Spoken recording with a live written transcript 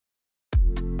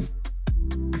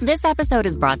This episode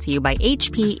is brought to you by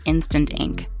HP Instant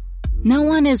Ink. No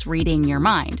one is reading your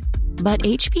mind, but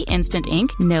HP Instant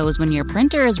Ink knows when your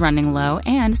printer is running low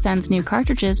and sends new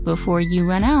cartridges before you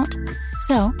run out.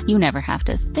 So you never have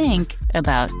to think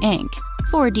about ink.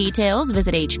 For details,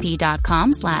 visit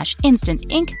hp.com/instant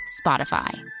ink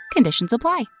Spotify. Conditions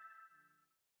apply.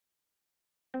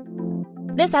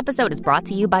 This episode is brought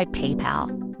to you by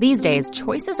PayPal. These days,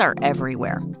 choices are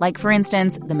everywhere. Like, for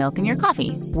instance, the milk in your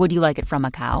coffee. Would you like it from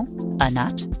a cow, a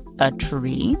nut, a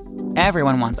tree?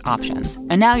 Everyone wants options.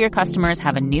 And now your customers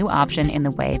have a new option in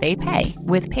the way they pay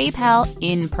with PayPal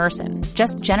in person.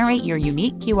 Just generate your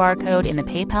unique QR code in the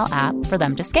PayPal app for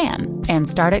them to scan and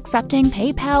start accepting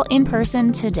PayPal in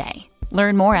person today.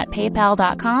 Learn more at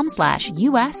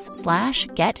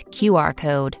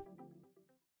paypal.com/US/getQRcode.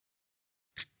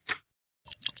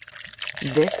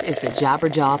 This is the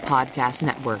Jabberjaw Podcast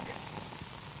Network.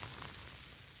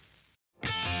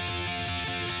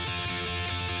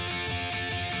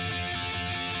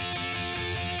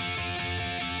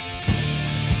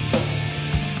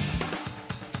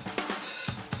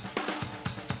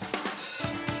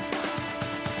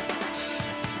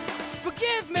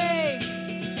 Forgive me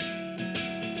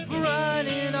for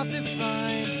running off to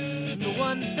find the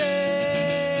one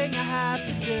thing I have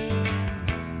to do.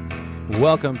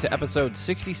 Welcome to episode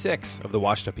 66 of the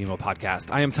Washed Up Emo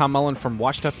podcast. I am Tom Mullen from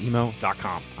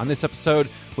washedupemo.com. On this episode,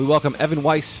 we welcome Evan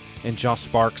Weiss and Josh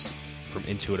Sparks from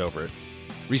Into It Over It.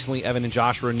 Recently, Evan and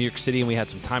Josh were in New York City, and we had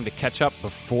some time to catch up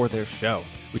before their show.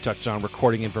 We touched on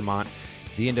recording in Vermont,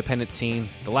 the independent scene,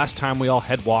 the last time we all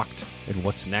head walked, and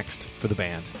what's next for the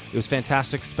band. It was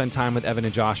fantastic to spend time with Evan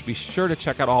and Josh. Be sure to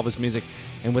check out all of his music,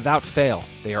 and without fail,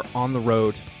 they are on the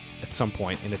road at some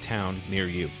point in a town near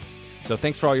you. So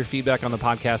thanks for all your feedback on the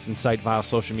podcast and site via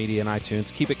social media and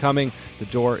iTunes. Keep it coming. The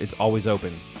door is always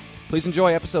open. Please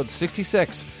enjoy episode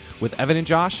 66 with Evan and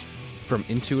Josh from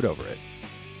Into It Over It.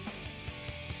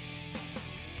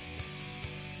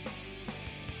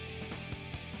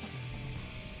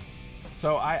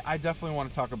 So I definitely want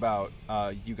to talk about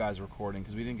you guys recording,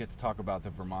 because we didn't get to talk about the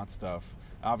Vermont stuff.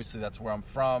 Obviously, that's where I'm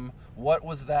from. What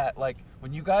was that like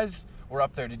when you guys were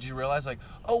up there? Did you realize, like,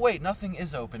 oh, wait, nothing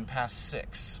is open past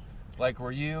 6? Like,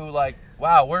 were you like,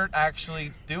 wow, we're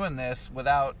actually doing this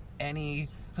without any...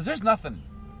 Because there's nothing.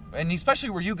 And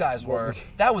especially where you guys were,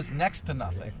 that was next to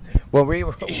nothing. Well, we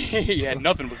were... yeah,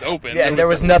 nothing was open. Yeah, there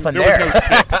was nothing there. There was no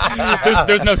 6.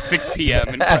 There's no 6 p.m.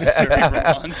 in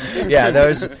Vermont. Yeah,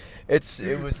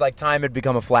 it was like time had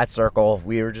become a flat circle.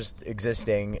 We were just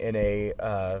existing in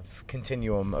a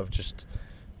continuum of just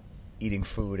eating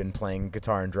food and playing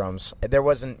guitar and drums.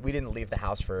 We didn't leave the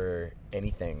house for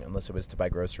anything unless it was to buy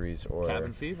groceries or...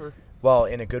 Cabin fever. Well,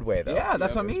 in a good way, though. Yeah,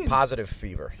 that's what I mean. Positive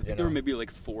fever. I think there were maybe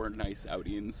like 4 nice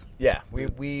outings. Yeah,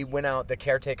 we went out. The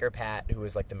caretaker, Pat, who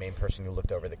was like the main person who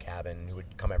looked over the cabin, who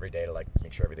would come every day to like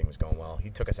make sure everything was going well.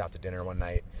 He took us out to dinner one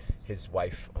night. His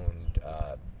wife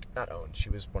she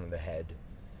was one of the head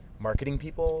marketing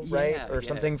people, right? Or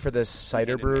something for this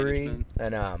cider brewery.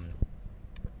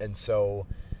 And so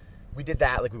we did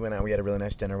that. Like, we went out, we had a really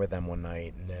nice dinner with them one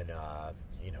night, and then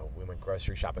we went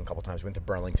grocery shopping a couple times. We went to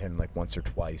Burlington like once or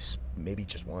twice, maybe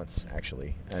just once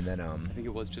actually. And then I think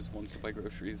it was just once to buy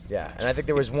groceries. Yeah, and I think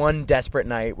there was one desperate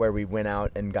night where we went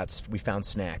out and we found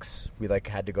snacks. We like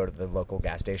had to go to the local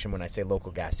gas station. When I say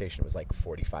local gas station, it was like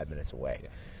 45 minutes away.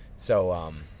 Yes. So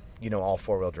all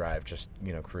 4-wheel drive, just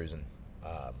cruising.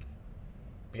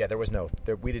 Yeah,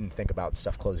 we didn't think about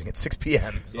stuff closing at 6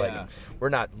 p.m. It's like, we're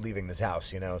not leaving this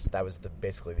house, So that was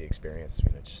basically the experience,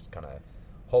 just kind of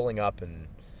holing up and,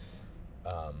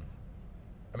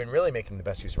 really making the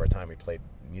best use of our time. We played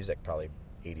music probably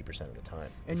 80% of the time.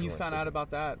 And you found out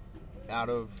about that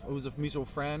it was a mutual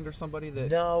friend or somebody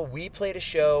that... No, we played a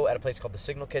show at a place called the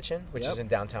Signal Kitchen, which is in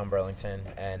downtown Burlington,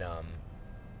 and,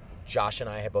 Josh and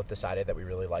I had both decided that we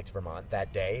really liked Vermont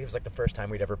that day. It was like the first time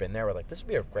we'd ever been there. We're like, this would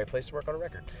be a great place to work on a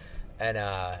record. And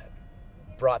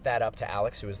brought that up to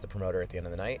Alex, who was the promoter at the end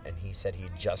of the night, and he said he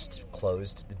just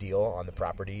closed the deal on the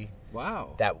property.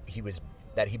 Wow. That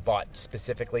he bought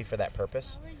specifically for that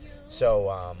purpose.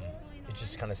 So it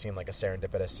just kind of seemed like a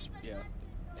serendipitous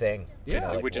thing.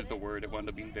 Yeah, which is the word. It wound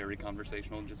up being very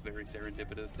conversational and just very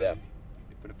serendipitous. Yeah.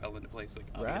 But it fell into place. Like,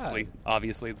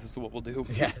 obviously, this is what we'll do.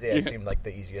 Yeah, it seemed like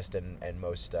the easiest and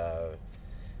most,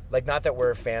 not that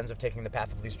we're fans of taking the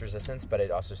path of least resistance, but it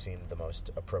also seemed the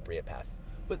most appropriate path.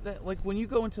 But when you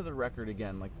go into the record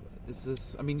again,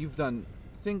 you've done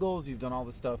singles, you've done all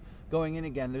this stuff. Going in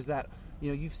again, there's that,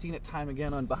 you've seen it time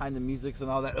again on Behind the Musics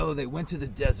and all that. Oh, they went to the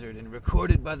desert and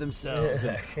recorded by themselves.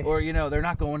 Or, they're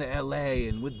not going to L.A.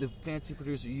 and with the fancy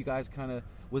producer, you guys kind of,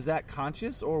 was that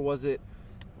conscious or was it...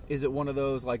 is it one of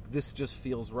those like this just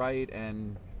feels right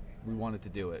and we wanted to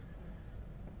do it?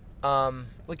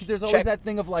 Like there's always that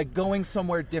thing of like going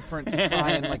somewhere different to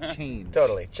try and like change.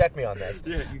 Totally. Check me on this.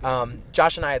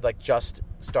 Josh and I had like just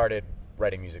started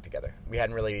writing music together. We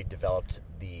hadn't really developed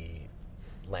the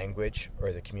language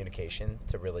or the communication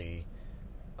to really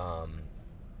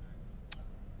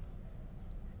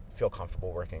feel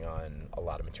comfortable working on a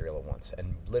lot of material at once.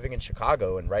 And living in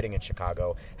Chicago and writing in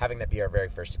Chicago, having that be our very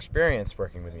first experience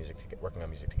working on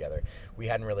music together, we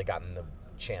hadn't really gotten the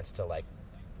chance to like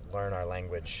learn our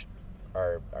language,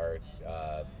 our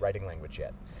writing language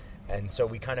yet. And so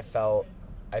we kind of felt,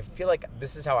 I feel like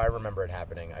this is how I remember it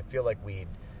happening. I feel like we'd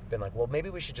been like, well, maybe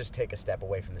we should just take a step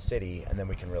away from the city and then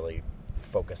we can really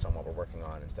focus on what we're working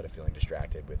on instead of feeling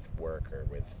distracted with work or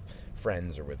with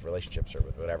friends or with relationships or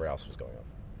with whatever else was going on.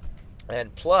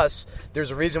 And plus, there's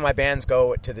a reason why bands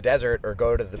go to the desert or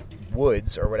go to the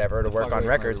woods or whatever to work on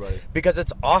records, because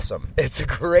it's awesome. It's a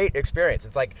great experience.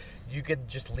 It's like you could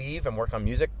just leave and work on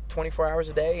music 24 hours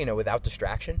a day, without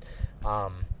distraction,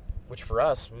 which for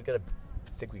us, I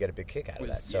think we got a big kick out of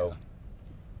that. So,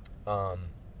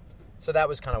 so that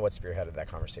was kind of what spearheaded that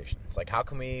conversation. It's like, how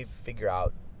can we figure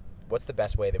out what's the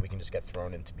best way that we can just get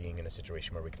thrown into being in a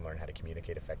situation where we can learn how to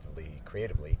communicate effectively,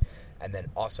 creatively, and then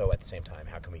also at the same time,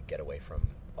 how can we get away from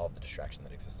all of the distraction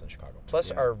that exists in Chicago?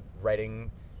 Plus, our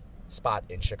writing spot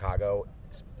in Chicago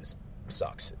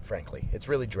sucks, frankly. It's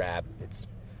really drab.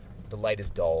 The light is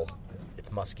dull. It's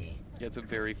musky. Yeah, it's a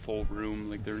very full room.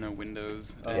 Like, there are no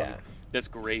windows. That's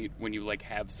great when you, like,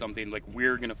 have something, like,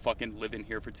 we're going to fucking live in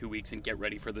here for 2 weeks and get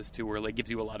ready for this tour. Like,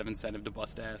 gives you a lot of incentive to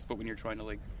bust ass. But when you're trying to,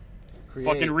 like,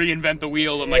 fucking reinvent the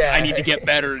wheel and, like, I need to get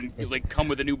better and, like, come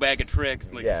with a new bag of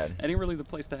tricks. Like, it ain't really the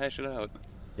place to hash it out.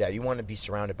 Yeah, you want to be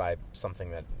surrounded by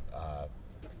something that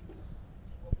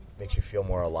makes you feel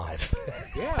more alive.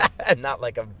 Yeah. And not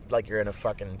like you're in a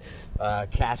fucking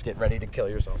casket ready to kill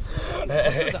yourself.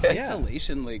 Also, the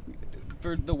isolation, like,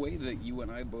 for the way that you and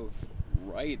I both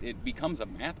write, it becomes a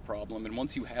math problem. And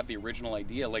once you have the original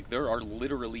idea, like, there are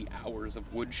literally hours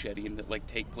of woodshedding that, like,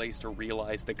 take place to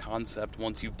realize the concept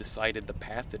once you've decided the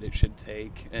path that it should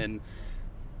take. And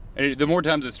the more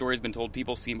times the story's been told,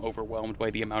 people seem overwhelmed by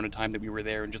the amount of time that we were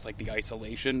there and just, like, the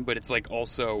isolation. But it's, like,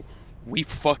 also, we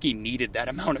fucking needed that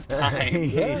amount of time.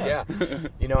 Yeah.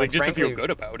 Like, just to feel good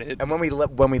about it. And when we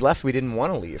left, we didn't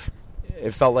want to leave.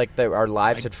 It felt like our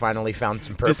lives had finally found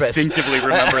some purpose. Distinctively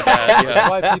remember that. That's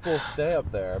why people stay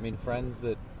up there. I mean, friends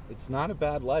that it's not a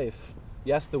bad life.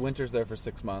 Yes, the winter's there for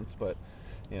 6 months, but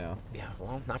Yeah,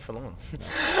 well, not for long.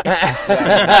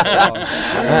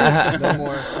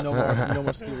 No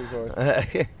more ski resorts.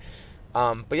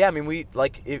 But yeah, I mean, we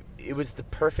like it was the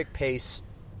perfect pace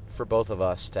for both of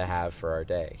us to have for our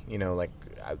day.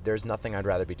 There's nothing I'd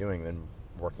rather be doing than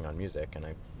working on music, and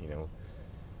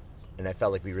I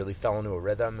felt like we really fell into a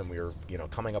rhythm, and we were,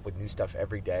 coming up with new stuff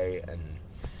every day, and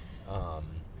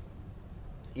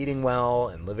eating well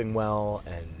and living well.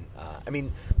 And I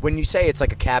mean, when you say it's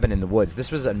like a cabin in the woods,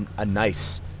 this was a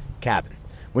nice cabin.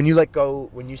 When you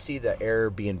when you see the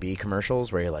Airbnb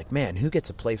commercials where you're like, man, who gets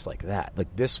a place like that?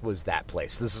 Like, this was that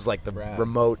place. This was like the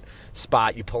remote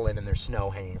spot you pull in, and there's snow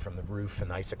hanging from the roof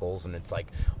and icicles, and it's like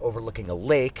overlooking a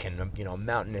lake and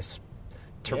mountainous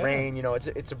terrain.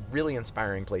 It's a really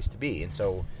inspiring place to be. And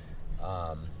so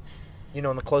and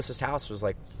the closest house was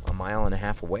like a mile and a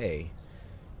half away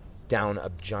down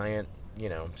a giant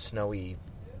snowy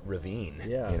ravine.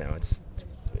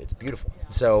 It's beautiful.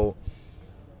 So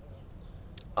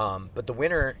but the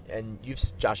winter, and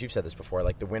Josh, you've said this before,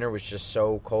 like, the winter was just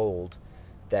so cold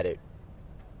that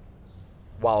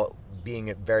while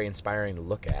being very inspiring to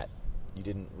look at, you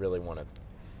didn't really want to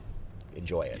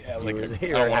enjoy it. Yeah, like, I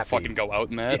don't want to fucking go out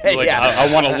in that.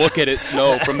 I want to look at it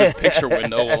snow from this picture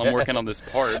window while I'm working on this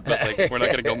part, but, like, we're not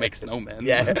going to go make snowmen.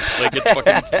 Like,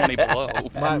 it's 20 below.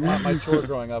 My chore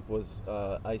growing up was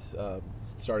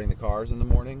starting the cars in the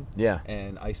morning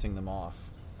and icing them off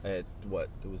at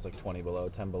it was like 20 below,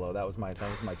 10 below. That was my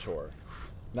chore.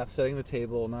 Not setting the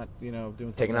table, not doing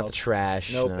something taking out else. The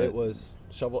trash. Nope, it was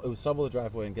shovel the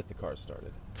driveway and get the car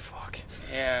started. Fuck.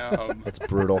 Yeah. That's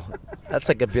brutal. That's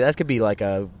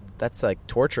like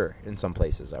torture in some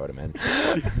places, I would imagine.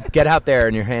 Get out there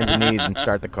on your hands and knees and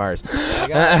start the cars. I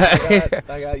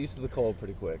got used to the cold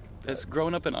pretty quick. As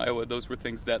growing up in Iowa, those were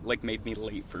things that, like, made me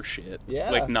late for shit.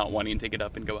 Yeah. Like, not wanting to get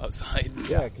up and go outside.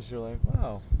 Yeah, because you're like,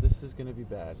 wow, this is going to be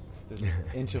bad. There's an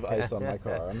inch of ice on my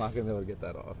car. I'm not going to be able to get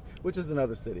that off, which is in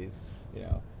other cities,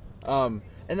 And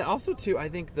then also, too, I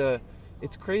think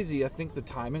it's crazy. I think the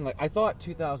timing, like, I thought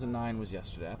 2009 was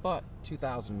yesterday. I thought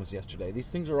 2000 was yesterday. These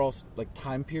things are all, like,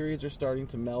 time periods are starting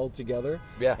to meld together.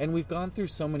 Yeah. And we've gone through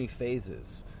so many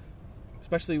phases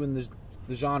especially when there's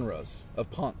the genres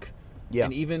of punk. Yeah.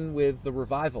 And even with the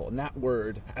revival and that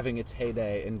word having its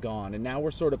heyday and gone. And now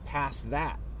we're sort of past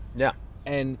that. Yeah.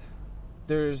 And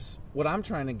there's what I'm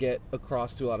trying to get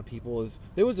across to a lot of people is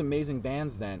there was amazing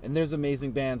bands then, and there's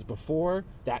amazing bands before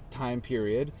that time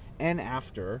period and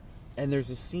after, and there's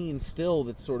a scene still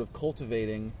that's sort of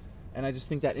cultivating, and I just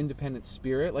think that independent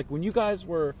spirit, like when you guys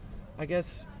were, I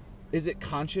guess, is it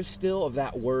conscious still of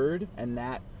that word and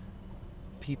that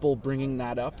people bringing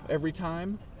that up every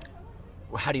time?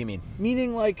 How do you mean?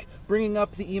 Meaning like bringing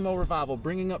up the emo revival,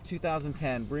 bringing up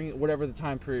 2010, bringing whatever the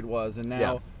time period was, and now...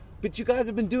 Yeah. But you guys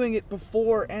have been doing it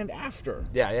before and after.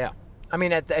 Yeah. I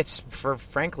mean, it's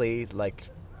frankly, like,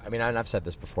 I mean, and I've said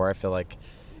this before, I feel like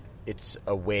it's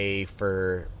a way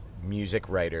for music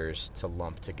writers to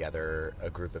lump together a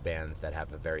group of bands that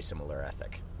have a very similar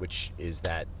ethic, which is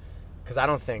that, because I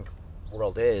don't think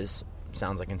World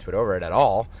sounds like Into It Over It at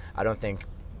all. I don't think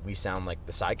we sound like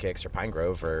the Sidekicks or Pine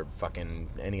Grove or fucking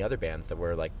any other bands that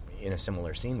we're, like, in a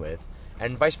similar scene with,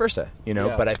 and vice versa, you know?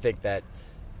 Yeah. But I think that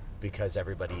because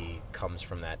everybody comes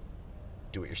from that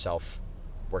do-it-yourself,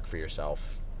 work for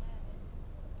yourself.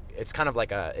 It's kind of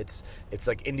like it's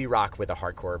like indie rock with a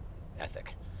hardcore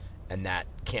ethic, and that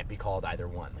can't be called either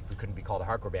one. Like we couldn't be called a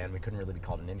hardcore band, we couldn't really be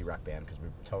called an indie rock band because we're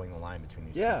towing the line between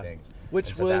these two things. Which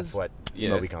and so was that's what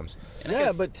emo becomes.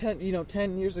 Yeah, but 10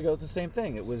 years ago it's the same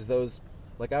thing. It was those,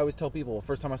 like I always tell people, the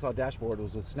first time I saw Dashboard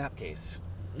was with Snapcase.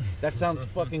 That sounds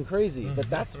fucking crazy, but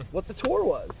that's what the tour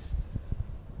was.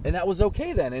 And that was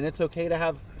okay then, and it's okay to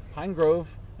have Pine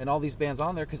Grove and all these bands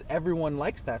on there because everyone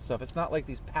likes that stuff. It's not like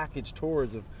these packaged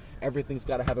tours of everything's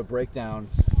got to have a breakdown,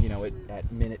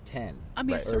 at minute 10. I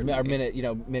mean, right? or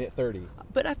minute 30.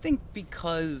 But I think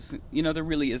because, there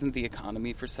really isn't the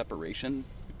economy for separation.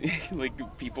 Like,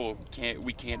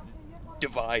 we can't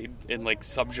divide and, like,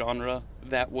 subgenre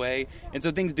that way. And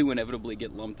so things do inevitably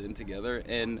get lumped in together,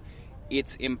 and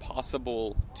it's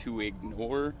impossible to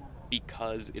ignore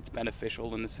because it's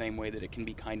beneficial in the same way that it can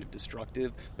be kind of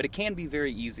destructive, but it can be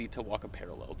very easy to walk a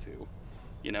parallel to.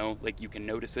 Like you can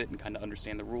notice it and kind of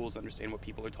understand the rules, understand what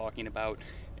people are talking about,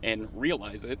 and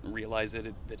realize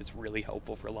that it's really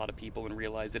helpful for a lot of people, and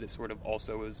realize that it sort of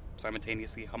also is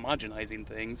simultaneously homogenizing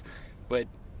things. But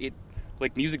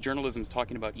like music journalism is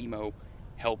talking about emo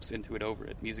helps Into It Over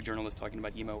It. Music journalists talking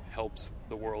about emo helps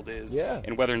The World Is. Yeah.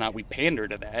 And whether or not we pander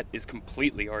to that is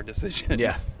completely our decision.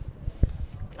 Yeah.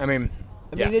 I mean,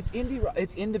 it's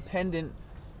it's independent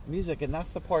music, and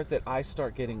that's the part that I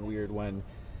start getting weird when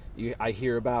I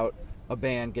hear about a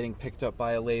band getting picked up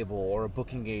by a label or a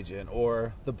booking agent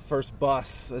or the first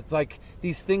bus. It's like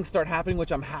these things start happening,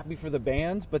 which I'm happy for the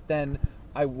bands, but then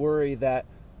I worry that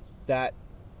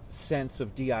sense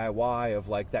of DIY, of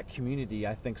like that community,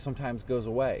 I think sometimes goes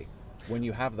away when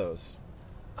you have those.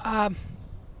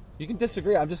 You can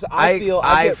disagree.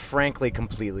 I frankly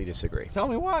completely disagree. Tell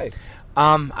me why.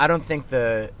 I don't think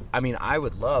I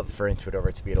would love for Into It Over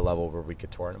It to be at a level where we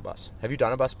could tour in a bus. Have you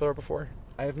done a bus tour before?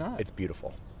 I have not. It's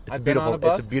beautiful. I've been on a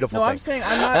bus. It's a beautiful thing. I'm saying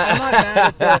I'm not mad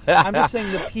at that. I'm just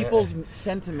saying the people's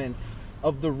sentiments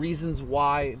of the reasons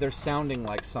why they're sounding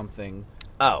like something.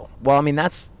 Oh, well, I mean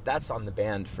that's on the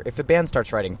band. If a band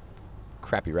starts writing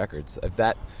crappy records,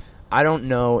 I don't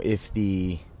know if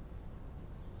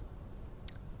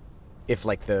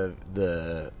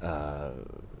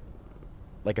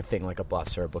like a thing like a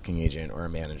bus or a booking agent or a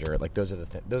manager, like those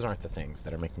aren't the things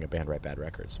that are making a band write bad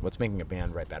records. What's making a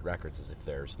band write bad records is if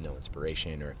there's no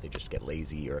inspiration, or if they just get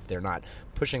lazy, or if they're not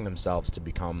pushing themselves to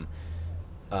become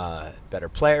better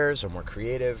players or more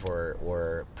creative,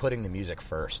 or putting the music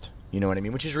first. You know what I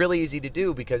mean? Which is really easy to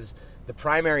do, because the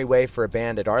primary way for a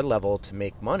band at our level to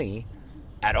make money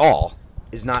at all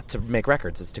is not to make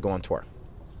records, it's to go on tour.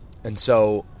 And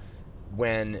so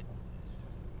when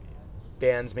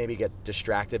bands maybe get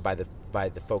distracted by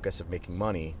the focus of making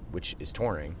money, which is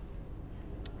touring,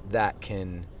 that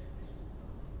can,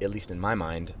 at least in my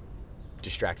mind,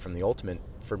 distract from the ultimate,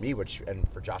 for me, and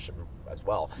for Josh as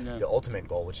well, the ultimate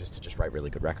goal, which is to just write really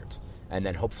good records. And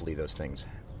then hopefully those things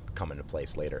come into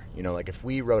place later. Like if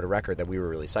we wrote a record that we were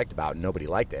really psyched about and nobody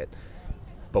liked it,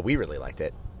 but we really liked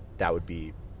it, that would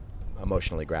be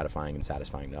emotionally gratifying and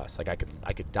satisfying to us. Like I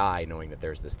could die knowing that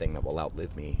there's this thing that will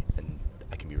outlive me and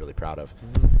I can be really proud of.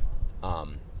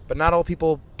 But not all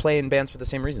people play in bands for the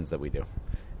same reasons that we do,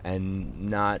 and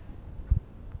not,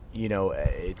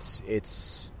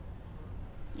 it's.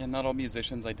 Yeah, not all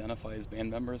musicians identify as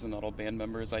band members, and not all band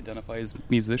members identify as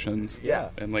musicians. Yeah,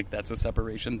 and like that's a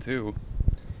separation too.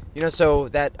 So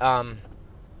that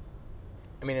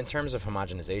in terms of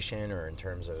homogenization, or in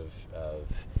terms of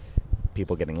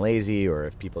people getting lazy or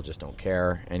if people just don't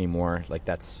care anymore, like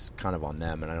that's kind of on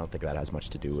them, and I don't think that has much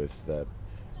to do with the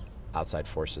outside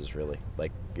forces, really.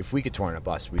 Like, if we could tour on a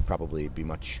bus, we'd probably be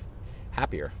much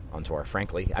happier on tour,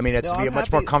 frankly. I mean, it's be a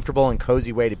much more comfortable and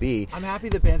cozy way to be. I'm happy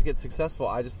that bands get successful.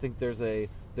 I just think there's a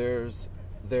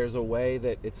way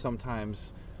that it's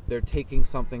sometimes they're taking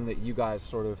something that you guys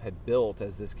sort of had built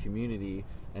as this community,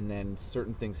 and then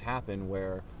certain things happen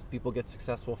where people get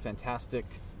successful, fantastic,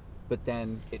 but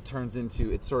then it turns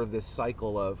into, it's sort of this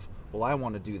cycle of, well, I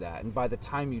want to do that. And by the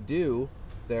time you do,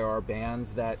 there are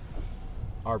bands that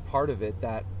are part of it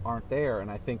that aren't there,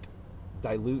 and I think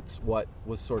dilutes what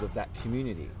was sort of that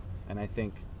community. And I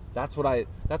think that's what I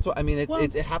mean,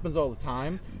 it happens all the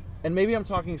time. And maybe I'm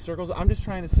talking circles. I'm just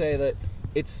trying to say that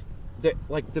it's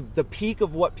the peak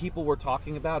of what people were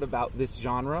talking about this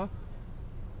genre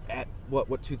at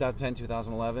what 2010,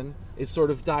 2011 is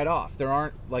sort of died off. There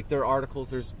are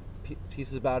articles, there's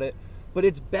pieces about it, but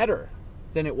it's better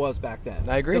than it was back then.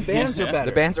 I agree. The bands are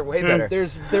better. The bands are way better.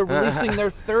 They're releasing their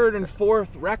third and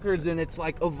fourth records, and it's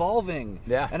like evolving.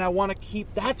 Yeah. And I want to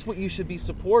keep. That's what you should be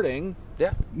supporting.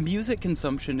 Yeah. Music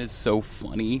consumption is so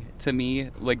funny to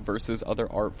me, like versus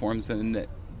other art forms, and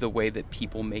the way that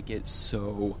people make it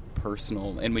so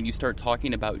personal. And when you start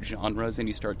talking about genres and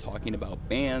you start talking about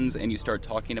bands and you start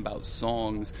talking about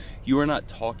songs, you are not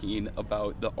talking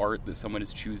about the art that someone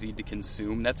is choosing to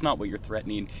consume. That's not what you're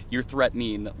threatening. You're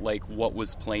threatening like what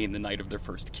was playing the night of their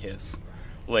first kiss.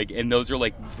 Like, and those are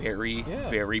like very,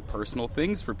 very personal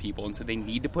things for people, and so they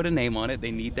need to put a name on it.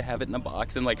 They need to have it in a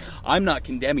box. And like, I'm not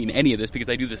condemning any of this because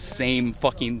I do the same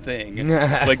fucking thing.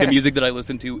 Like, the music that I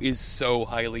listen to is so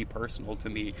highly personal to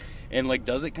me. And like,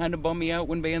 does it kind of bum me out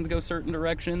when bands go certain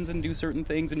directions and do certain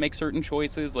things and make certain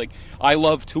choices? Like, I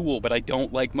love Tool, but I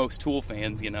don't like most Tool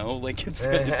fans. You know, like it's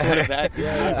sort of that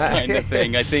kind of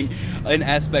thing. I think an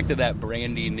aspect of that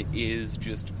branding is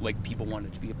just like people want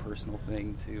it to be a personal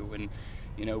thing too, and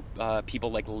you know, people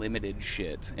like limited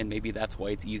shit, and maybe that's why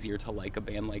it's easier to like a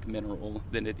band like Mineral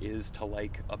than it is to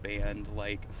like a band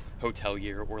like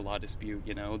Hotelier or La Dispute,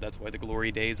 you know? That's why the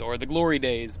Glory Days are the Glory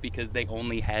Days, because they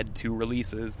only had 2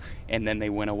 releases, and then they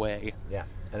went away. Yeah,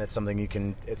 and it's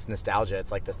something it's nostalgia.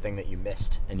 It's like this thing that you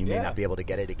missed, and you may not be able to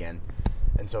get it again.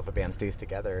 And so if a band stays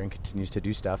together and continues to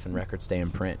do stuff and records stay in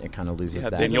print, it kind of loses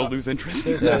that. Then you'll lose interest.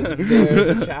 There's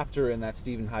a chapter in that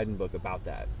Stephen Hayden book about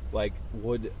that. Like,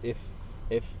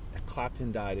 if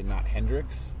Clapton died and not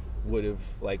Hendrix,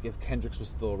 if Hendrix was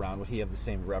still around, would he have the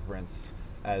same reverence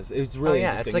as... It was really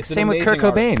interesting. It's like same with Kurt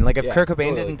Cobain. Like, if Kurt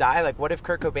Cobain totally didn't die, like, what if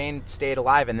Kurt Cobain stayed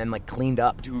alive and then, like, cleaned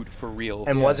up? Dude, for real.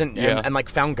 And wasn't... And, like,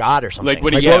 found God or something. Like,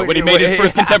 when he made his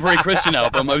first contemporary Christian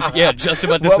album, I was, just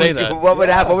about to say that. What would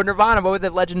happen? What would Nirvana... What would the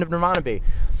legend of Nirvana be?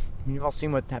 You've all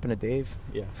seen what happened to Dave.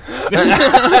 Yeah.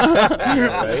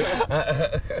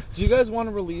 Right? Do you guys want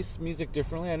to release music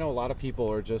differently? I know a lot of people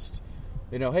are just...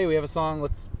 You know, hey, we have a song,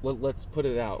 let's put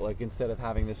it out. Like, instead of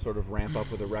having this sort of ramp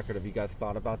up with a record, have you guys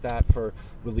thought about that for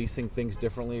releasing things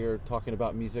differently or talking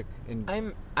about music?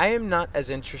 I am not as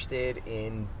interested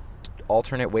in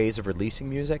alternate ways of releasing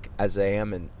music as I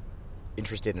am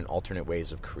interested in alternate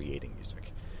ways of creating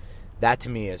music. That, to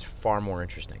me, is far more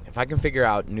interesting. If I can figure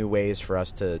out new ways for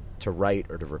us to write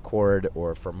or to record,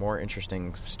 or for more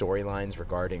interesting storylines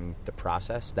regarding the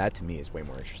process, that, to me, is way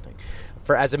more interesting.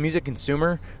 As a music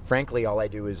consumer, frankly, all I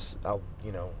do is, I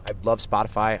love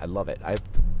Spotify. I love it. I've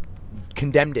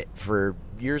condemned it for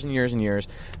years and years and years,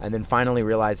 and then finally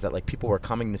realized that, like, people were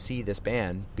coming to see this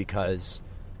band because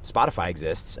Spotify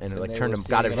exists, and it, like,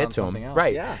 got a hit to them.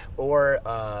 Right. Yeah. Or...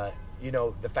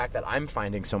 the fact that I'm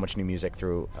finding so much new music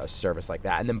through a service like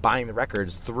that, and then buying the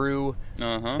records through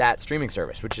that streaming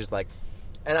service, which is like,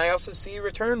 and I also see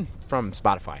return from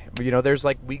Spotify. There's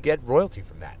like, we get royalty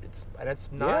from that. It's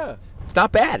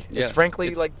not bad. Yeah. It's frankly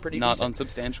it's like pretty not decent.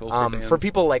 Unsubstantial for bands. For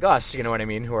people like us, you know what I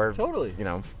mean, who are totally,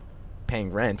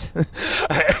 paying rent.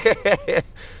 But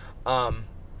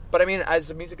I mean, as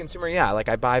a music consumer, like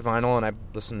I buy vinyl and I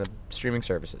listen to streaming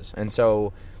services, and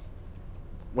so.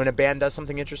 When a band does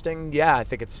something interesting, I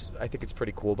think it's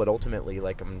pretty cool. But ultimately,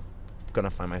 like, I'm gonna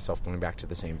find myself going back to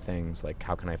the same things. Like,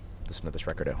 how can I listen to this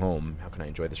record at home? How can I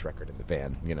enjoy this record in the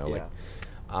van?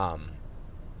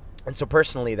 And so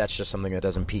personally, that's just something that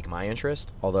doesn't pique my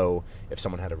interest. Although, if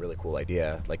someone had a really cool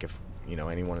idea, like if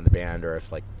anyone in the band, or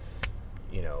if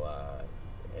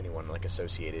anyone like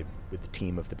associated with the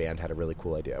team of the band had a really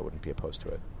cool idea, I wouldn't be opposed to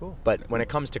it. Cool. But when it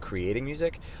comes to creating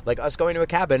music, like us going to a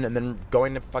cabin and then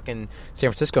going to fucking San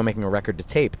Francisco making a record to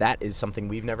tape, that is something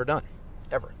we've never done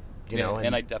ever.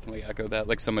 And I definitely echo that.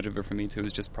 Like, so much of it for me too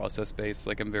is just process based.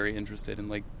 Like, I'm very interested in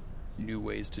like new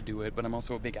ways to do it, but I'm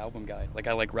also a big album guy. Like,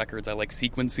 I like records, I like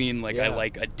sequencing, like, I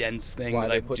like a dense thing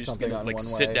that I'm just gonna, like,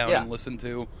 sit down and listen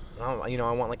to. I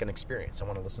want, like, an experience. I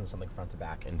want to listen to something front to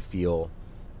back and feel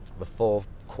the full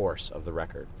course of the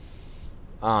record.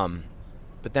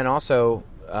 But then also,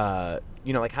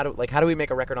 like, how do we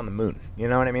make a record on the moon? You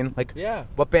know what I mean? Like,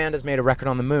 what band has made a record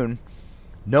on the moon?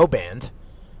 No band.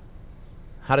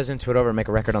 How does Into It Over make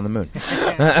a record on the moon?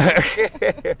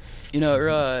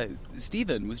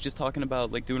 Steven was just talking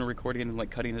about, like, doing a recording and, like,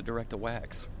 cutting it direct to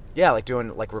wax. Yeah, like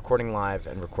doing, like, recording live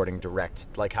and recording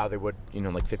direct, like how they would,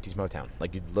 like 50s Motown.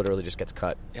 Like, it literally just gets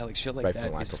cut. Yeah, like, shit like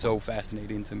that is so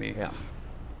fascinating to me.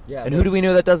 Yeah. And who do we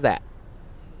know that does that?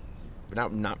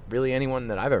 Not really anyone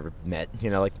that I've ever met.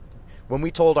 Like, when we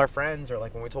told our friends, or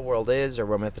like when we told World Is, or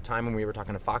when at the time when we were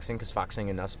talking to Foxing, because Foxing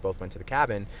and us both went to the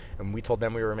cabin, and we told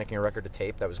them we were making a record to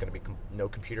tape that was going to be no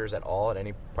computers at all at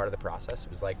any part of the process. It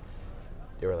was like,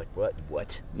 they were like, what?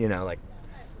 Like,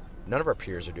 none of our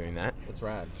peers are doing that. That's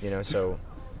rad. So.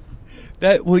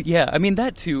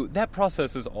 That too, that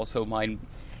process is also mine.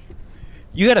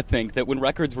 You got to think that when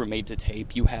records were made to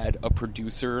tape, you had a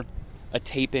producer, a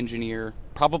tape engineer,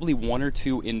 probably 1 or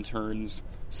 2 interns,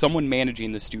 someone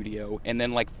managing the studio, and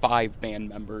then like 5 band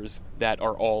members that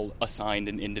are all assigned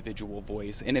an individual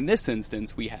voice. And in this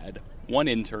instance, we had 1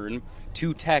 intern,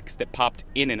 2 techs that popped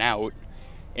in and out,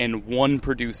 and 1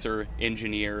 producer,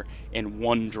 engineer, and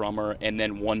 1 drummer, and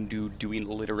then 1 dude doing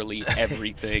literally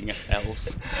everything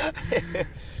else.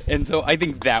 And so I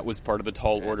think that was part of the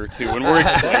tall order too. When we're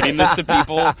explaining this to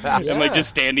people and like just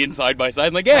standing side by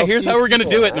side, like, yeah, here's how we're gonna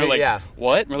do it. And they're like,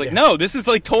 what? And we're like, no, this is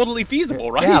like totally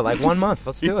feasible, right? Yeah, like 1 month.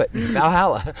 Let's do it.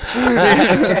 Valhalla.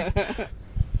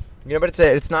 But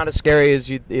it's not as scary as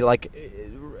you like,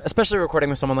 especially recording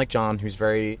with someone like John, who's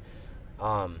very,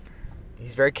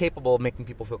 he's very capable of making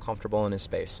people feel comfortable in his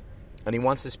space. And he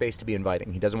wants the space to be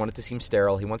inviting. He doesn't want it to seem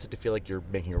sterile. He wants it to feel like you're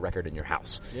making a record in your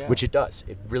house, which it does.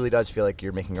 It really does feel like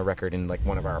you're making a record in like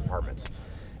one of our apartments.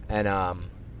 And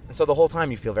so the whole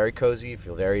time you feel very cozy, you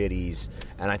feel very at ease.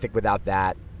 And I think without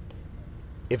that,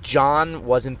 if John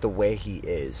wasn't the way he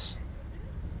is,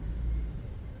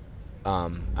 I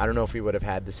don't know if we would have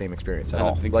had the same experience at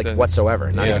all, like so.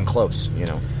 Whatsoever, not even close,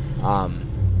 So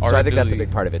I think that's a big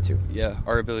part of it too. Yeah,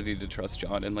 our ability to trust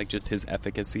John and like just his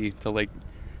efficacy to like,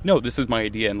 no, this is my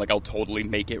idea, and like I'll totally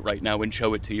make it right now and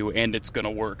show it to you, and it's gonna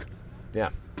work.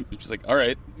 Yeah, it's just like, all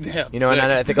right, yeah. And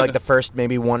I think like the first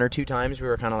maybe 1 or 2 times we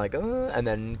were kind of like, and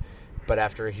then, but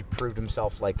after he proved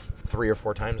himself like 3 or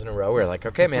 4 times in a row, we were like,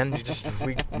 okay, man,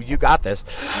 you got this.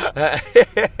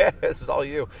 This is all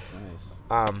you.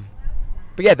 Nice.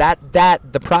 But yeah,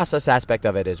 that the process aspect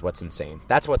of it is what's insane.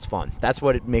 That's what's fun. That's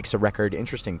what it makes a record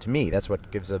interesting to me. That's what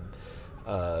gives a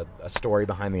story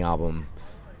behind the album.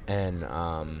 And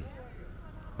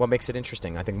what makes it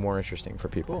interesting, I think more interesting for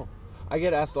people. Cool. I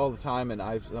get asked all the time, and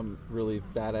I'm really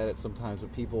bad at it sometimes,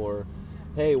 but people are,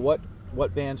 hey, what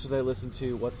band should I listen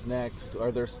to? What's next?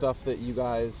 Are there stuff that you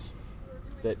guys,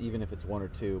 that even if it's 1 or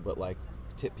 2, but like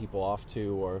tip people off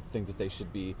to, or things that they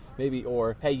should be, maybe,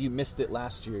 or, hey, you missed it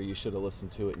last year, you should have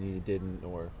listened to it and you didn't,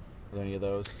 or are there any of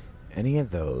those? Any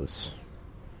of those?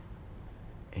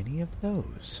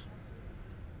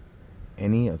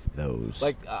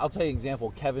 Like, I'll tell you an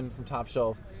example. Kevin from Top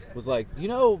Shelf was like,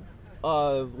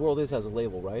 World Is has a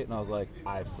label, right? And I was like,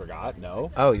 I forgot,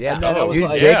 no. Oh, yeah. And then I was you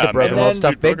like, dig the broken world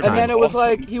stuff big time. And then it was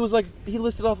like, he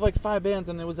listed off like 5 bands,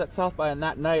 and it was at South by, and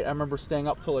that night I remember staying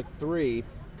up till like 3,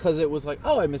 because it was like,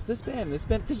 oh, I missed this band,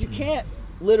 because you can't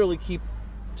literally keep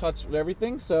touch with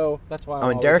everything, so that's why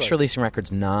and Derek's releasing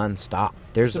records non-stop.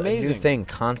 There's a new thing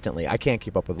constantly. I can't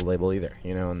keep up with the label either,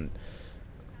 and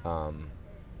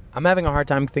I'm having a hard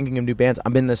time thinking of new bands.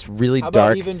 I'm in this really dark... How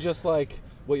about even just like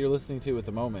what you're listening to at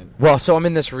the moment? Well, so I'm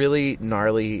in this really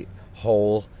gnarly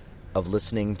hole of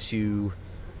listening to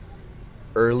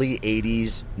early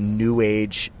 80s new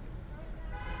age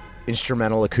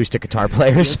instrumental acoustic guitar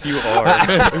players. Yes, you are.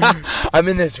 I'm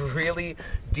in this really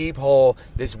deep hole,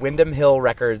 this Windham Hill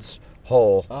Records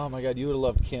hole. Oh my god, you would have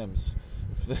loved Kim's.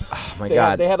 Oh my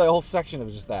god, they had a whole section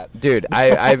of just that. Dude,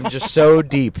 I'm just so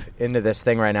deep into this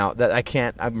thing right now that I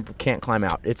can't climb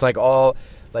out. It's like all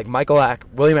like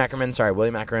William Ackerman,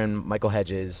 Michael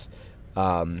Hedges,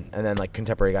 and then like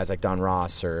contemporary guys like Don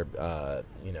Ross, or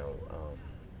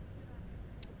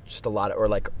just a lot of, or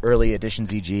like early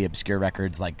editions, e.g. obscure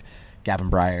records like Gavin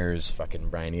Bryars, fucking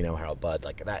Brian Eno, Harold Budd.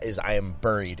 Like that is, I am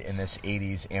buried in this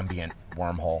 80s ambient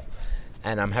wormhole.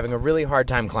 And I'm having a really hard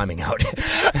time climbing out.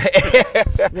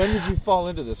 When did you fall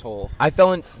into this hole? I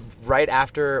fell in right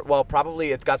after, well,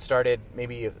 probably it got started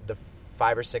maybe the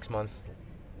 5 or 6 months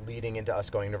leading into us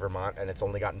going to Vermont, and it's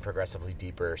only gotten progressively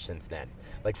deeper since then.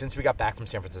 Like, since we got back from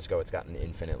San Francisco, it's gotten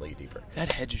infinitely deeper.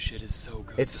 That Hedges shit is so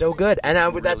good. It's so good. And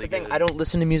It's that's the really thing. good. I don't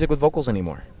listen to music with vocals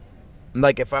anymore.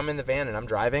 Like, if I'm in the van and I'm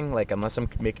driving, like, unless I'm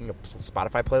making a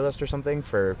Spotify playlist or something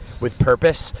with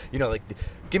purpose, you know, like,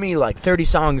 give me, like, 30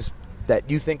 songs that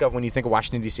you think of when you think of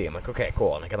Washington, D.C. I'm like, okay,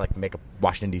 cool. And I can, like, make a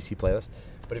Washington, D.C. playlist.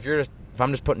 But if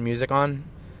I'm just putting music on,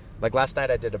 like last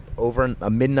night I did a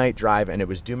midnight drive, and it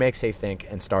was Do Make Say Think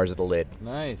and Stars of the Lid.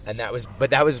 Nice. And that was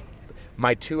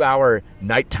my 2-hour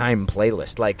nighttime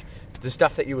playlist. Like, the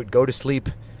stuff that you would go to sleep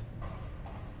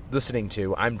listening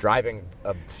to. I'm driving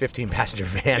a 15-passenger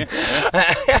van.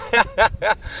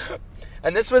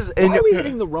 And this was... Why are we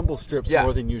hitting the rumble strips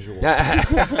more than usual?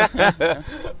 But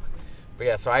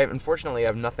yeah, so unfortunately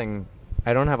have nothing...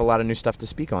 I don't have a lot of new stuff to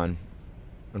speak on,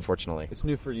 unfortunately. It's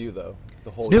new for you, though.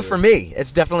 It's new for me.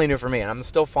 It's definitely new for me, and I'm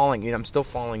still falling. I'm still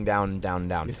falling down.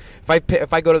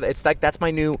 If I go to, it's like that's my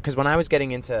new. Because when I was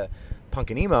getting into punk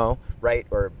and emo, right,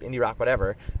 or indie rock,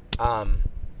 whatever, I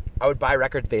would buy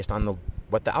records based on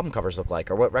what the album covers look like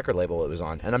or what record label it was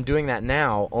on, and I'm doing that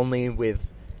now only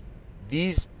with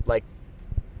these like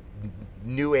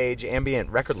new age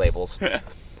ambient record labels.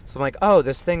 So I'm like, oh,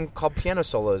 this thing called Piano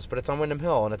Solos, but it's on Windham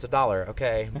Hill, and it's $1.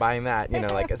 Okay, buying that. You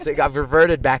know, like I've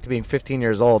reverted back to being 15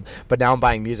 years old, but now I'm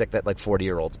buying music that like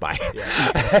 40-year-olds buy.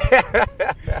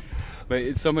 Yeah.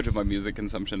 But so much of my music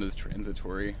consumption is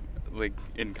transitory, like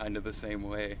in kind of the same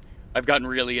way. I've gotten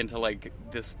really into like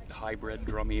this hybrid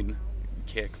drumming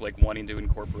kick, like wanting to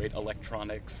incorporate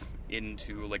electronics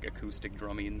into like acoustic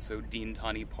drumming. So Dean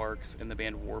Tawny Parks and the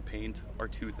band Warpaint are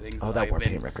two things that I've Warpaint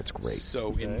been record's great.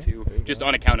 so into. Just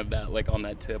on account of that, like on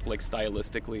that tip, like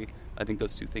stylistically, I think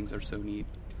those two things are so neat.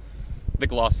 The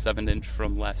Gloss 7-inch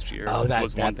from last year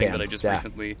was one thing that I just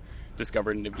recently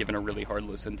discovered and have given a really hard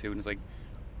listen to, and it's like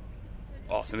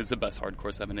awesome. It's the best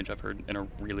hardcore 7-inch I've heard in a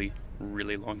really,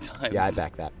 really long time. Yeah, I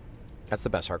back that. That's the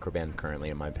best hardcore band currently,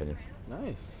 in my opinion.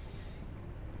 Nice.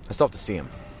 I still have to see them.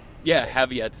 Yeah,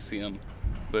 have yet to see them,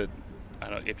 but I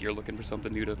don't. If you're looking for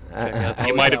something new to check out,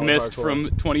 you might have missed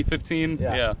from 2015.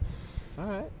 Yeah. All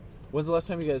right. When's the last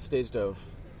time you guys stage dove?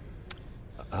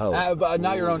 Oh, but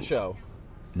not your own show.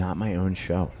 Not my own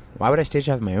show. Why would I stage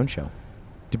dive my own show?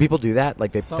 Do people do that?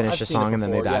 Like they finish a song and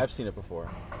then they dive? Yeah, I've seen it before.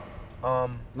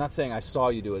 I'm not saying I saw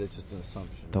you do it. It's just an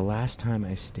assumption. The last time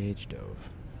I stage dove.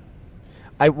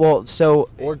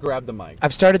 Or grab the mic.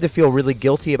 I've started to feel really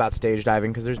guilty about stage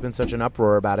diving because there's been such an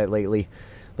uproar about it lately.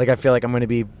 Like I feel like I'm going to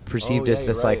be perceived as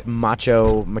this like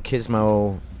macho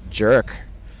machismo jerk.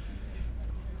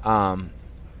 And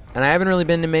I haven't really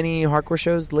been to many hardcore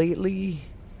shows lately.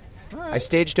 Right. I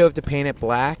stage dove to Paint It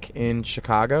Black in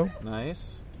Chicago.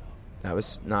 Nice. That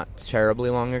was not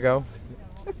terribly long ago.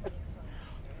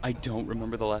 I don't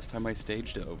remember the last time I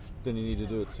stage dove. Then you need to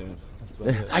do it soon. That's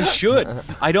about it. I should.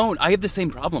 I don't. I have the same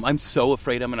problem. I'm so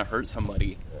afraid I'm going to hurt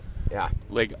somebody. Yeah.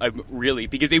 Like, I'm really...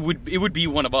 Because it would be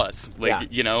one of us. Like,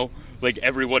 you know? Like,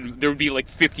 everyone... There would be, like,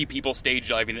 50 people stage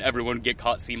diving, and everyone would get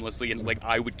caught seamlessly, and, like,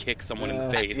 I would kick someone in the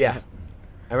face. Yeah.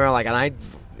 I remember, like, and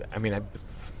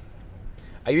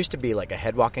I used to be like a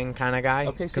head walking kind of guy.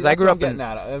 Okay, because I grew up in.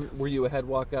 Were you a head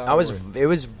walk guy? It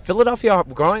was Philadelphia.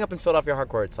 Growing up in Philadelphia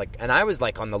hardcore, it's like, and I was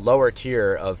like on the lower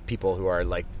tier of people who are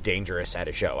like dangerous at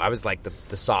a show. I was like the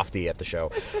softie at the show,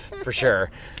 for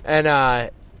sure. And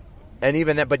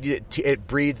even that, but it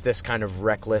breeds this kind of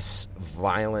reckless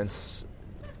violence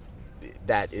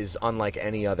that is unlike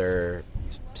any other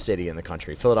city in the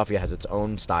country. Philadelphia has its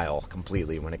own style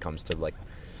completely when it comes to like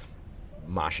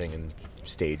moshing and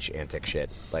stage antic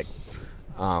shit. Like,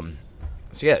 so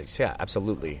yeah,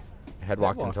 absolutely. Head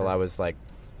walked until I was like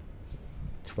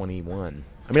 21.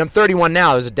 I mean, I'm 31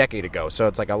 now. It was a decade ago, so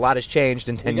it's like a lot has changed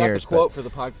in 10 years. You got the quote for the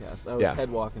podcast. I was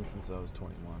head walking since I was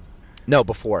 21. No,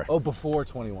 before. Oh, before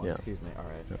 21. Yeah. Excuse me. All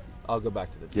right. Yeah. I'll go back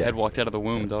to the. Yeah. Head walked out of the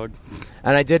womb, dog.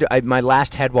 And I did. My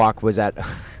last head walk was at.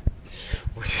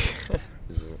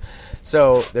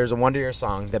 So there's a Wonder Year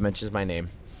song that mentions my name.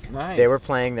 Nice. They were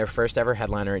playing their first ever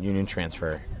headliner at Union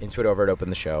Transfer. Into It Over to open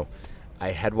the show.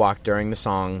 I head walked during the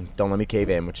song "Don't Let Me Cave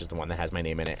In," which is the one that has my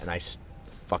name in it, and I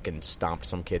fucking stomped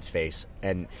some kid's face.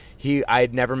 And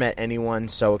I'd never met anyone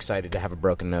so excited to have a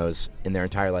broken nose in their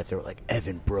entire life. They were like,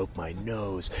 "Evan broke my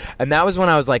nose," and that was when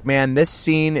I was like, "Man, this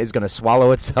scene is going to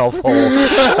swallow itself whole.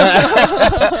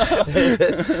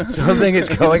 Something is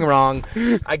going wrong."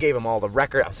 I gave him all the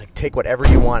record. I was like, "Take whatever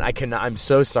you want. I cannot. I'm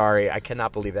so sorry. I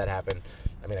cannot believe that happened."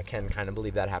 I mean, I can kind of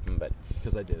believe that happened, but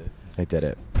because I did it. I did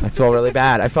it. I feel really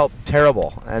bad. I felt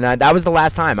terrible, and that was the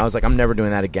last time. I was like, I'm never doing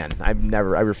that again. I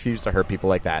refuse to hurt people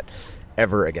like that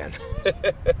ever again.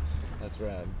 That's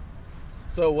rad.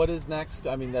 So what is next?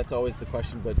 I mean, that's always the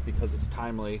question, but because it's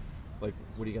timely, like,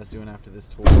 what are you guys doing after this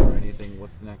tour or anything?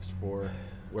 What's next for?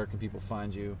 Where can people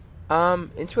find you?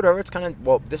 Into It Over, it's kind of,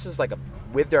 well, this is like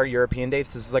with our European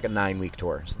dates, this is like a 9-week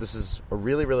tour. So this is a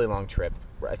really, really long trip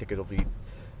where I think it'll be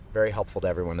very helpful to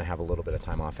everyone to have a little bit of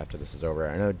time off after this is over.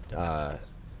 I know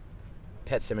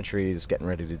Pet Symmetry is getting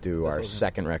ready to do our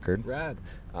second record. Rad.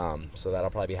 So that'll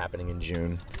probably be happening in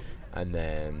June. And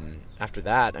then after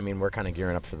that, I mean, we're kind of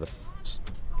gearing up for the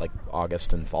like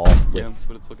August and fall. Yeah, that's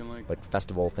what it's looking like. Like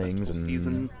festival things and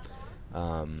season.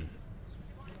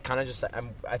 Kind of just,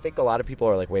 I think a lot of people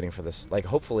are like waiting for this. Like,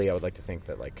 hopefully, I would like to think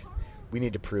that like we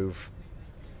need to prove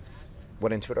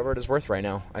what Into It Over is worth right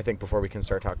now. I think before we can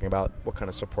start talking about what kind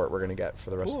of support we're going to get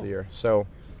for the rest of the year. So,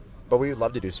 but we would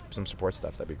love to do some support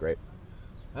stuff. That'd be great.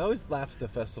 I always laugh at the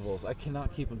festivals. I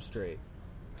cannot keep them straight.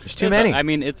 There's too many. I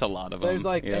mean, it's a lot of them. There's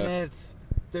like, and then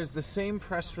there's the same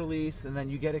press release, and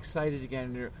then you get excited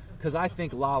again because I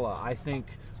think Lala, I think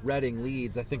Reading,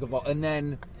 Leeds, I think of all, and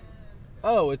then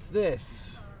it's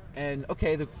this. And,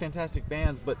 okay, the fantastic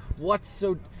bands, but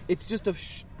it's just a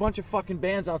bunch of fucking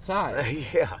bands outside.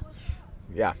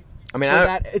 Yeah. I mean,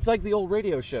 it's like the old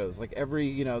radio shows. Like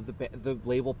every, the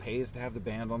label pays to have the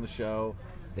band on the show.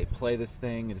 They play this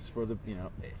thing, and it's for the,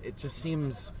 it just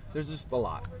seems, there's just a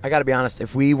lot. I got to be honest,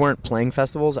 if we weren't playing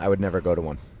festivals, I would never go to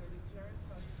one.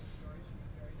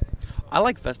 I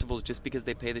like festivals just because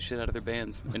they pay the shit out of their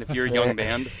bands. And if you're a young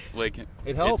band, like,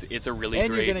 it helps. It's a really great...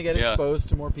 And you're going to get exposed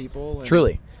to more people. And...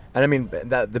 Truly. And I mean,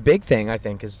 the big thing, I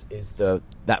think, is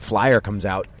that flyer comes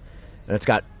out, and it's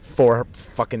got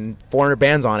 400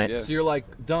 bands on it. Yeah. So you're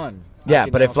like, done. Yeah,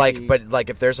 but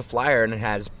if there's a flyer and it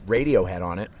has Radiohead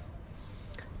on it,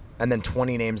 and then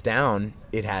 20 names down,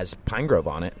 it has Pinegrove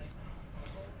on it.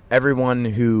 Everyone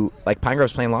who, like,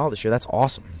 Pinegrove's playing Lala this year, that's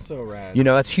awesome. So rad.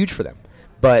 That's huge for them.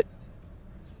 But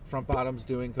Front Bottom's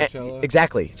doing Coachella.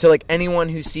 Exactly. So, like, anyone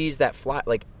who sees that flyer,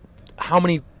 like, how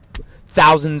many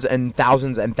thousands and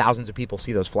thousands and thousands of people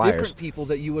see those flyers? Different people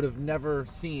that you would have never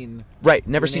seen. Right,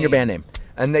 never seen your band name.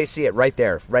 And they see it right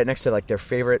there, right next to, like, their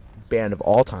favorite band of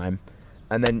all time.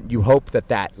 And then you hope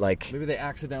that, like... Maybe they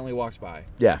accidentally walked by.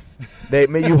 Yeah.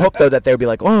 You hope, though, that they would be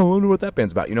like, oh, I wonder what that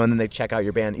band's about. And then they check out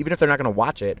your band. Even if they're not going to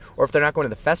watch it, or if they're not going to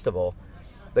the festival,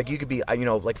 like, you could be,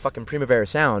 like, fucking Primavera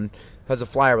Sound has a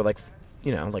flyer with, like,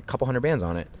 like a couple hundred bands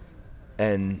on it.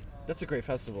 And... That's a great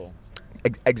festival.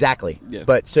 Exactly. Yeah.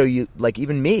 But so you, like,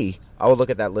 even me, I would look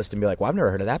at that list and be like, well, I've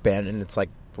never heard of that band. And it's like,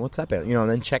 what's that band? And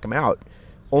then check them out.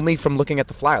 Only from looking at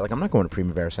the flyer. Like, I'm not going to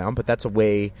Primavera Sound, but that's a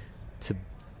way to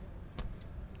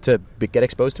get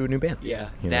exposed to a new band. Yeah,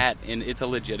 and it's a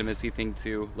legitimacy thing,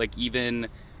 too. Like, even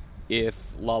if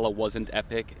Lala wasn't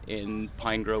epic and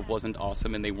Pinegrove wasn't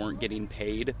awesome and they weren't getting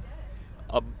paid,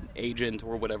 a agent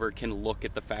or whatever can look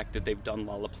at the fact that they've done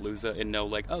Lollapalooza and know,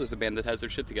 like, oh, there's a band that has their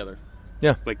shit together.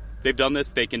 Yeah. Like, they've done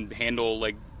this, they can handle,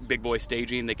 like, big boy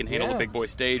staging, they can handle the big boy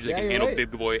stage, they can handle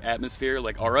big boy atmosphere.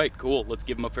 Like, all right, cool, let's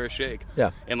give them a fair shake. Yeah.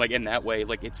 And, like, in that way,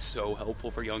 like, it's so helpful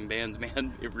for young bands,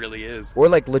 man. It really is. Or,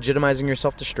 like, legitimizing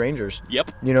yourself to strangers.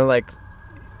 Yep. Like,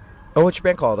 oh, what's your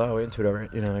band called? Oh, Into It Over.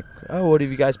 Like, oh, what have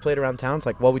you guys played around town? It's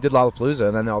like, well, we did Lollapalooza,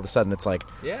 and then all of a sudden it's like,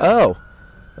 oh,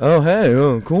 hey,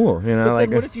 oh, cool. But like,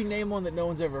 then what if you name one that no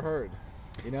one's ever heard?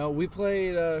 We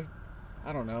played...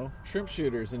 I don't know, shrimp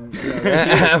shooters, and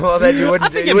well, then you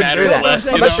wouldn't do that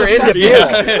less, unless you're in Dubuque.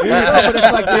 But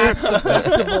it's like that's the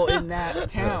festival in that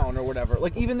town or whatever.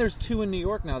 Like, even there's 2 in New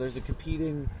York now. There's a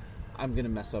competing. I'm gonna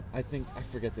mess up. I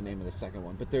forget the name of the second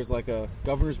one, but there's like a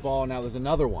Governor's Ball. Now there's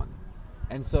another one,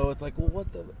 and so it's like, well,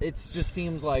 what the? It just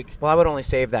seems like. Well, I would only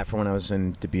save that for when I was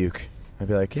in Dubuque. I'd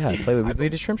be like, yeah, we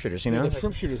did shrimp shooters, The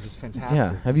shrimp shooters is fantastic.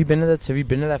 Yeah, have you been to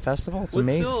that festival? It's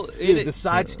amazing. Dude, the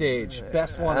side stage,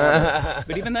 best one ever.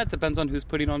 But even that depends on who's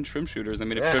putting on shrimp shooters. I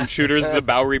mean, if shrimp shooters is a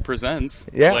Bowery Presents,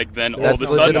 like, then all of a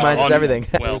sudden legitimizes everything.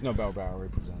 There was no Bowery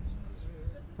Presents.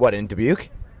 What, in Dubuque?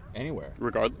 Anywhere.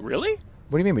 Really? What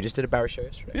do you mean? We just did a Bowery show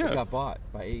yesterday. Yeah. It got bought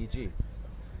by AEG.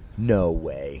 No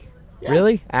way. Yeah.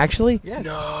 Really? Actually? Yes.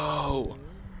 No.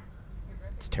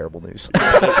 It's terrible news. Do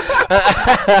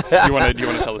you want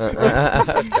to tell us? No,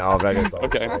 I'm not going to tell.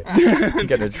 Okay. I'm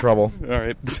getting in trouble. All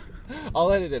right.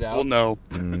 I'll edit it out. Well, no.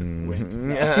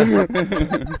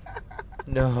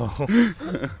 No.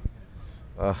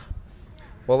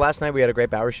 Well, last night we had a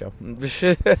great Bowery show.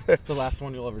 The last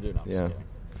one you'll ever do. No, I'm just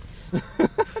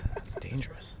kidding. That's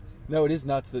dangerous. No, it is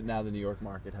nuts that now the New York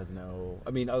market has no...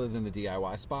 I mean, other than the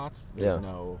DIY spots, there's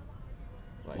no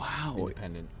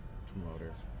independent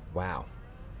promoter. Wow.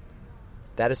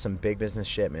 That is some big business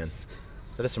shit, man.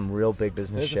 That is some real big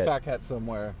business There's shit. a fat cat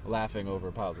somewhere laughing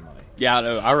over piles of money. Yeah,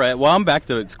 no, all right. Well, I'm back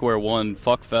to square one.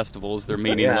 Fuck festivals. They're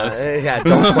meaningless. Yeah,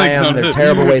 don't plan them. They're a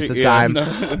terrible waste of time.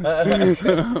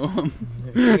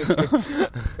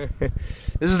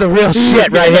 This is the real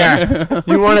shit right here.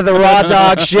 You wanted the raw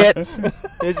dog shit?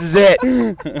 This is it.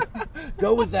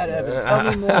 Go with that, Evan. Tell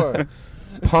me more.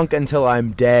 Punk until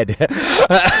I'm dead.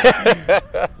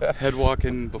 Head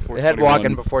walking before 21. Head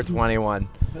walking before 21.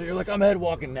 You're like, I'm head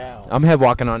walking now. I'm head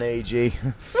walking on AG.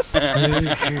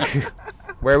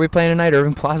 Where are we playing tonight?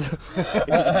 Irving Plaza?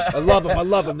 I love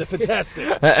them. They're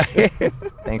fantastic.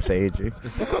 Thanks, AG.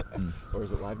 Or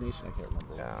is it Live Nation? I can't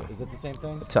remember. Yeah. Is it the same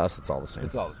thing? To us, it's all the same.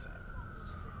 It's all the same.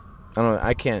 I don't know.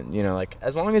 I can't, like,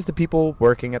 as long as the people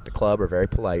working at the club are very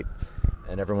polite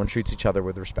and everyone treats each other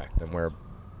with respect, then we're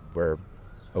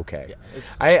okay. Yeah,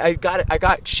 I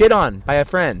got shit on by a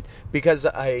friend because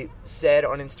I said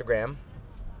on Instagram,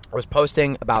 I was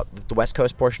posting about the West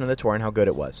Coast portion of the tour and how good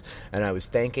it was, and I was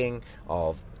thanking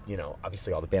all of,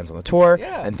 obviously all the bands on the tour,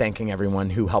 and thanking everyone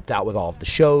who helped out with all of the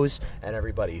shows and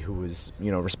everybody who was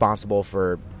responsible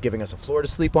for giving us a floor to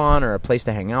sleep on or a place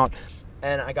to hang out.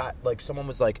 And I got someone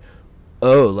was like,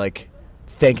 oh,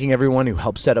 thanking everyone who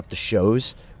helped set up the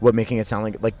shows, making it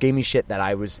sound like gave me shit that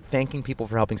I was thanking people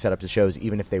for helping set up the shows,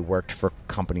 even if they worked for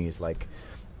companies like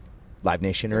Live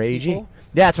Nation or AEG. People?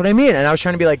 Yeah, that's what I mean. And I was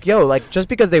trying to be like, yo, just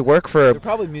because they work for They're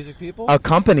probably music people. a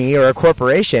company or a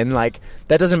corporation, that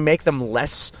doesn't make them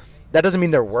less. That doesn't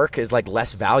mean their work is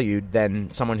less valued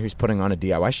than someone who's putting on a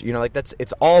DIY.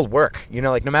 It's all work.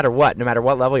 No matter what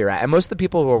level you're at. And most of the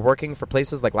people who are working for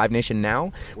places like Live Nation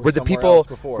now were the people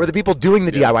doing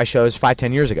the DIY shows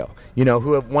 5-10 years ago.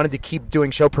 Who have wanted to keep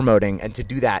doing show promoting and to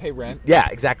do that. Pay rent. Yeah,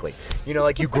 exactly.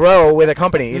 You grow with a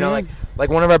company. Like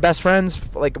one of our best friends,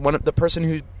 the person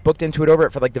who booked Into It Over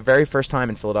It for the very first time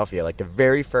in Philadelphia, the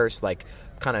very first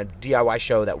kind of DIY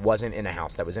show that wasn't in a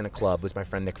house, that was in a club, was my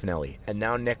friend Nick Finelli. And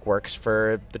now Nick works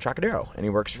for the Trocadero, and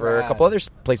he works for a couple other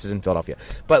places in Philadelphia.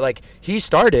 But he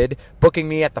started booking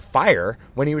me at the Fire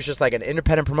when he was just an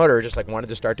independent promoter who just wanted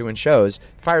to start doing shows.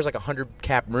 The Fire's 100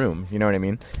 cap room, you know what I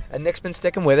mean? And Nick's been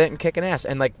sticking with it and kicking ass.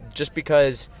 And just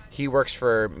because he works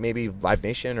for maybe Live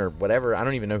Nation or whatever, I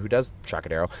don't even know who does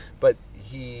Trocadero, but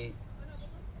he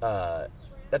that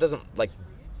doesn't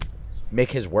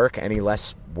make his work any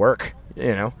less work,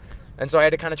 And so I had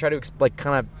to kind of try to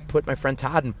kind of put my friend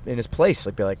Todd in his place,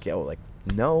 be like, yo,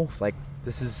 no,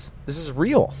 this is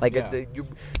real.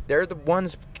 They're the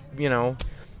ones,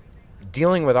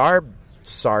 dealing with our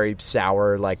sorry,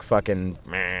 sour, fucking,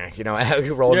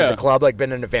 who rolled into the club,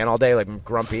 been in a van all day,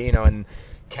 grumpy, and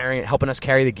helping us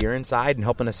carry the gear inside and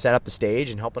helping us set up the stage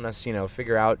and helping us,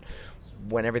 figure out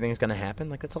when everything's going to happen.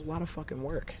 That's a lot of fucking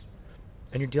work.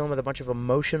 And you're dealing with a bunch of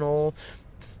emotional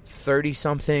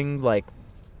 30-something,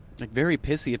 very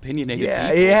pissy, opinionated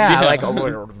people. Yeah,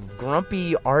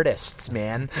 grumpy artists,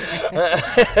 man.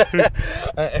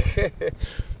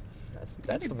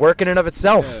 That's the work in and of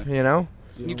itself,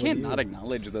 You can't not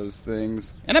acknowledge those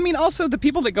things. And I mean, also, the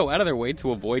people that go out of their way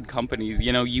to avoid companies,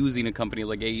 using a company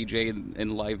like AEJ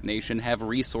and Live Nation have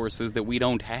resources that we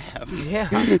don't have. Yeah.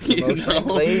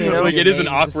 It is an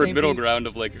awkward middle ground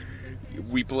of,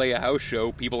 we play a house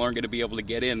show, people aren't going to be able to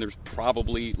get in. There's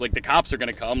probably, the cops are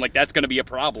going to come. That's going to be a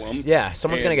problem. Yeah,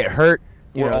 someone's going to get hurt.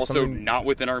 We're also not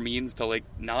within our means to,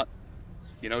 not,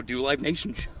 do Live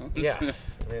Nation shows. Yeah.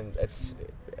 I mean,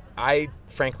 I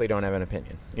frankly don't have an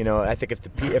opinion. I think if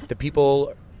the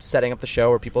people setting up the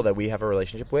show are people that we have a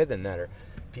relationship with and that are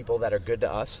people that are good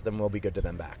to us, then we'll be good to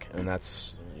them back. And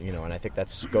that's, and I think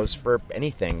that goes for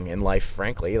anything in life,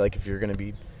 frankly. If you're going to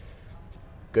be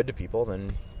good to people,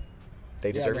 then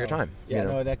they deserve your time.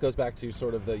 And that goes back to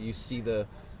sort of you see the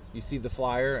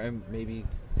flyer and maybe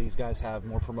these guys have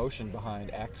more promotion behind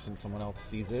X and someone else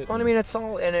sees it. Well, I mean, it's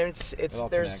all, and it's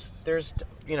there's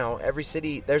every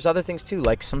city, there's other things too.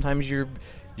 Sometimes you're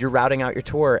routing out your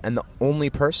tour and the only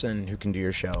person who can do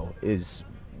your show is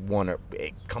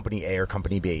company A or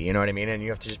company B, you know what I mean? And you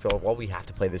have to just be like, well, we have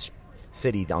to play this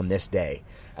city on this day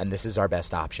and this is our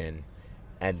best option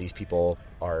and these people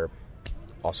are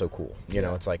also cool.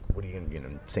 It's what are you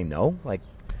gonna say no?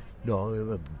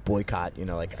 No, boycott,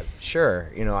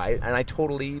 sure, I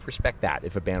totally respect that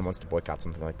if a band wants to boycott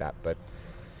something like that, but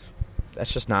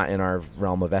that's just not in our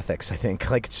realm of ethics, I think.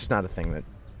 It's just not a thing that,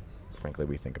 frankly,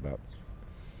 we think about.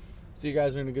 So you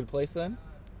guys are in a good place then?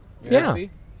 You're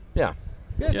happy? Yeah.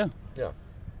 Good. Yeah.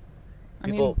 I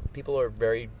People are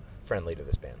very friendly to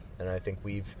this band, and I think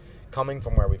coming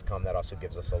from where we've come, that also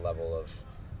gives us a level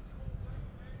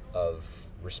of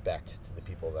respect to the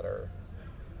people that are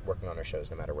working on our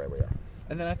shows, no matter where we are.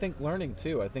 And then I think learning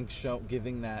too. I think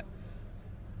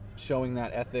showing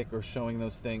that ethic or showing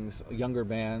those things, younger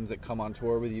bands that come on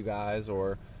tour with you guys,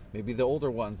 or maybe the older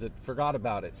ones that forgot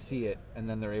about it, see it, and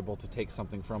then they're able to take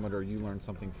something from it, or you learn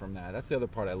something from that. That's the other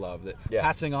part I love, that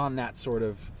passing on that sort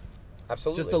of,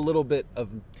 absolutely, just a little bit of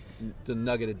the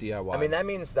nugget of DIY. I mean, that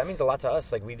means a lot to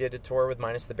us. Like, we did a tour with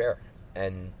Minus the Bear,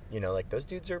 and like those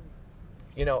dudes are,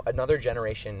 another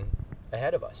generation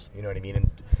ahead of us. You know what I mean? And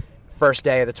first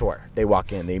day of the tour, they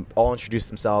walk in, they all introduce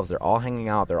themselves, they're all hanging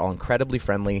out, they're all incredibly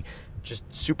friendly, just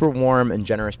super warm and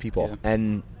generous people,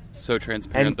 and so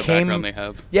transparent, the background they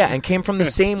have. Yeah, and came from the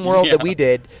same world that we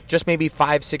did, just maybe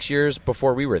 5-6 years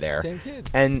before we were there. Same kid.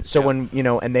 And so when,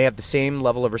 and they have the same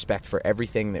level of respect for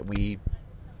everything that we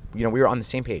were on the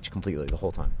same page completely the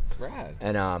whole time. Rad.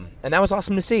 And that was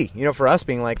awesome to see, for us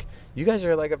being like, you guys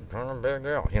are like a big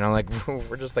deal, like,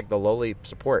 we're just like the lowly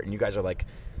support, and you guys are like,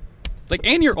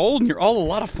 and you're old, and you're all a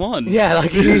lot of fun. Yeah,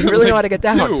 like, you really know how to get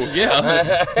down.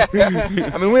 Yeah.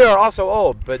 I mean, we are also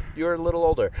old, but you're a little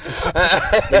older.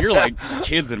 But you're like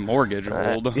kids in mortgage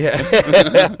old.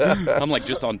 Yeah. I'm like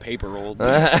just on paper old.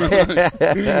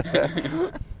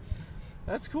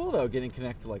 That's cool, though, getting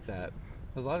connected like that.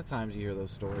 Because a lot of times you hear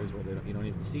those stories where you don't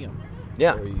even see them.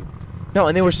 Yeah. No,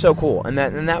 and they were so cool. And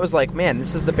that was like, man,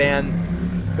 this is the band.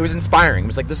 It was inspiring. It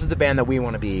was like, this is the band that we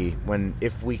want to be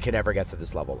if we could ever get to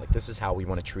this level. Like, this is how we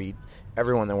want to treat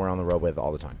everyone that we're on the road with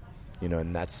all the time.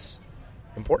 And that's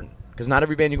important. Because not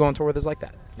every band you go on tour with is like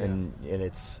that. Yeah. And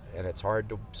it's hard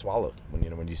to swallow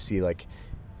when you see, like,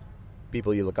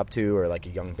 people you look up to, or like a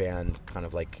young band kind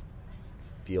of like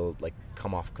feel like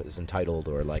come off as entitled,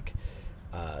 or like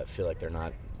feel like they're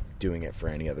not doing it for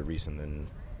any other reason than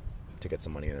to get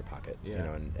some money in their pocket.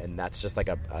 Yeah. And that's just like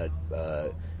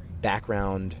a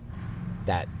background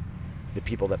that the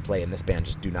people that play in this band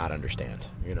just do not understand.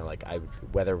 Like,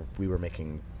 whether we were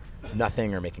making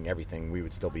nothing or making everything, we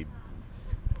would still be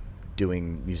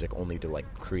doing music only to, like,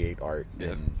 create art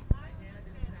and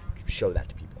show that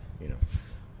to people.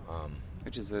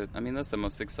 Which is that's the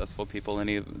most successful people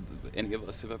any of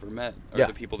us have ever met. Are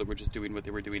the people that were just doing what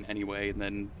they were doing anyway, and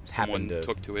then someone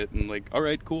took to it and, like, all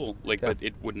right, cool. Like, but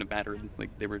it wouldn't have mattered.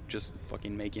 Like, they were just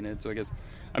fucking making it. So I guess,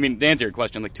 to answer your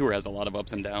question, like, tour has a lot of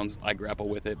ups and downs. I grapple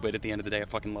with it, but at the end of the day, I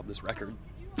fucking love this record,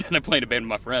 and I play in a band with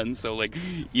my friends. So, like,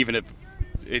 even if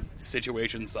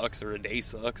situation sucks or a day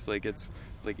sucks, like, it's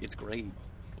great.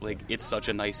 Like, it's such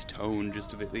a nice tone just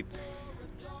to be.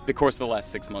 The course of the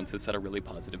last 6 months has set a really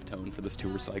positive tone for this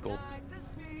tour cycle.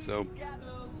 So, yeah.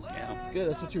 It's good.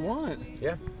 That's what you want.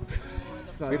 Yeah.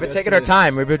 We've been taking our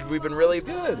time. We've been really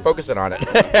focusing on it.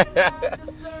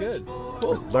 Good.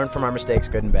 Cool. Learn from our mistakes,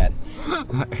 good and bad.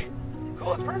 Cool.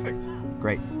 That's perfect.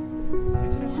 Great.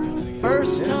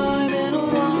 First time in a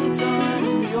long time